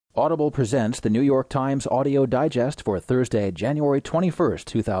Audible presents the New York Times audio digest for Thursday, January 21st,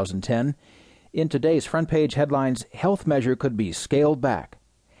 2010. In today's front page headlines, health measure could be scaled back.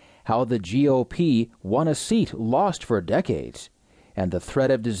 How the GOP won a seat lost for decades. And the threat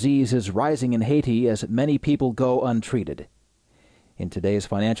of disease is rising in Haiti as many people go untreated. In today's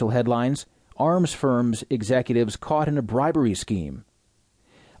financial headlines, arms firms executives caught in a bribery scheme.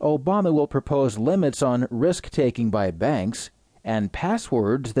 Obama will propose limits on risk-taking by banks and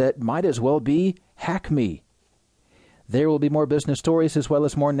passwords that might as well be Hack Me. There will be more business stories as well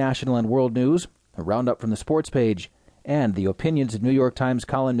as more national and world news, a roundup from the sports page, and the opinions of New York Times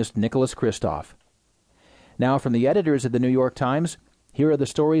columnist Nicholas Kristof. Now from the editors of the New York Times, here are the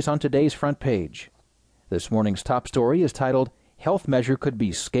stories on today's front page. This morning's top story is titled, Health Measure Could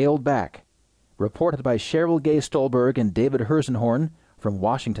Be Scaled Back, reported by Cheryl Gay Stolberg and David Herzenhorn from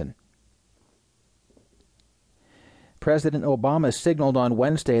Washington. President Obama signaled on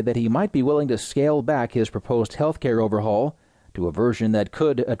Wednesday that he might be willing to scale back his proposed health care overhaul to a version that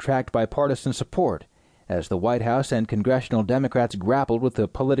could attract bipartisan support, as the White House and congressional Democrats grappled with the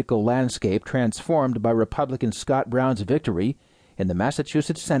political landscape transformed by Republican Scott Brown's victory in the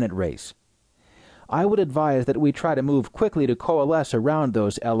Massachusetts Senate race. I would advise that we try to move quickly to coalesce around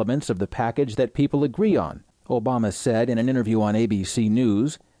those elements of the package that people agree on, Obama said in an interview on ABC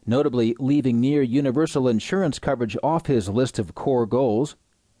News, notably leaving near universal insurance coverage off his list of core goals.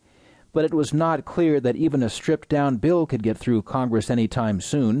 But it was not clear that even a stripped-down bill could get through Congress any time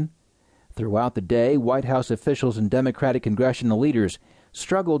soon. Throughout the day, White House officials and Democratic congressional leaders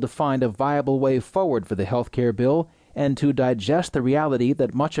struggled to find a viable way forward for the health care bill and to digest the reality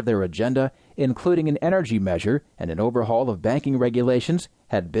that much of their agenda, including an energy measure and an overhaul of banking regulations,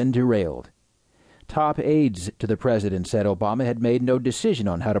 had been derailed. Top aides to the president said Obama had made no decision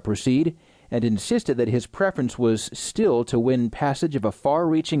on how to proceed and insisted that his preference was still to win passage of a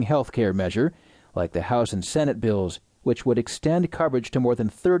far-reaching health care measure like the House and Senate bills, which would extend coverage to more than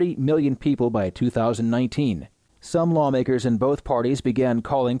 30 million people by 2019. Some lawmakers in both parties began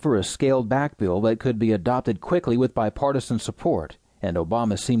calling for a scaled-back bill that could be adopted quickly with bipartisan support, and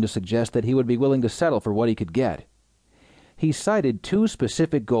Obama seemed to suggest that he would be willing to settle for what he could get. He cited two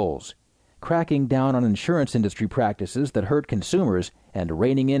specific goals: cracking down on insurance industry practices that hurt consumers and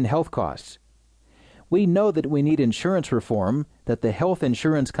reining in health costs. We know that we need insurance reform, that the health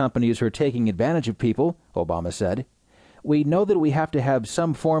insurance companies are taking advantage of people, Obama said. We know that we have to have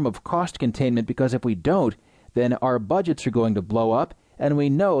some form of cost containment because if we don't, then our budgets are going to blow up, and we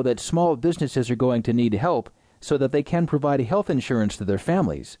know that small businesses are going to need help so that they can provide health insurance to their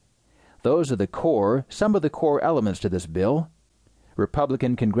families. Those are some of the core elements to this bill.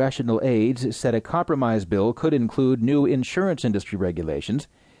 Republican congressional aides said a compromise bill could include new insurance industry regulations,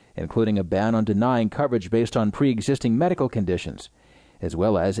 including a ban on denying coverage based on pre-existing medical conditions, as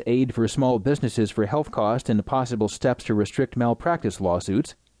well as aid for small businesses for health costs and possible steps to restrict malpractice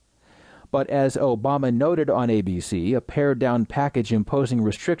lawsuits. But as Obama noted on ABC, a pared-down package imposing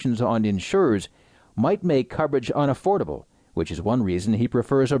restrictions on insurers might make coverage unaffordable, which is one reason he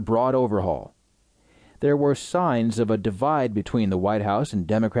prefers a broad overhaul. There were signs of a divide between the White House and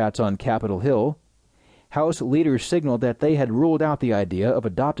Democrats on Capitol Hill. House leaders signaled that they had ruled out the idea of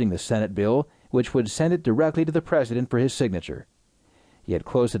adopting the Senate bill, which would send it directly to the president for his signature. Yet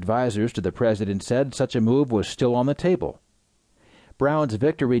close advisers to the president said such a move was still on the table. Brown's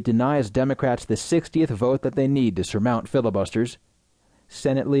victory denies Democrats the 60th vote that they need to surmount filibusters.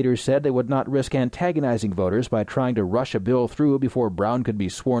 Senate leaders said they would not risk antagonizing voters by trying to rush a bill through before Brown could be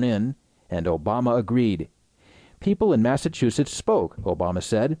sworn in, and Obama agreed. People in Massachusetts spoke, Obama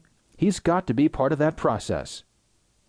said. He's got to be part of that process.